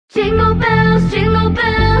Jingle bells, jingle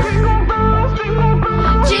bells,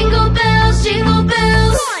 jingle bells, jingle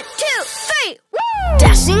bells. 1, 2, 3, woo!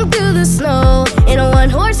 Dashing through the snow in a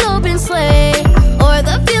one-horse open sleigh. O'er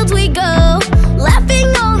the fields we go,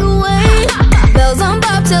 laughing all the way. Bells on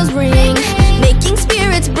bobtails ring, making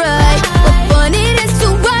spirits bright. What fun it is to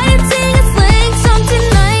ride and sing a sleighing song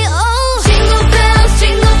tonight. Oh, Jingle bells,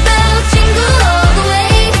 jingle all the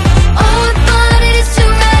way. Oh, what fun it is to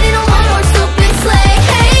ride in a one-horse open sleigh.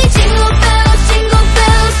 Hey, jingle bells, jingle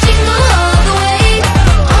all the way.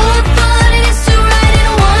 Oh, what fun it is to ride in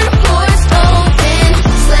a one-horse open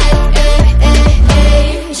sleigh.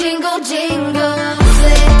 Jingle, jingle,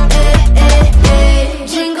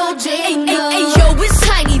 jingle, jingle. Ay, yo, it's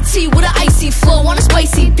Tiny T with an icy flow on a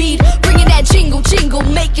spicy beat, bringing that jingle, jingle,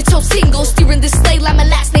 make your toe single.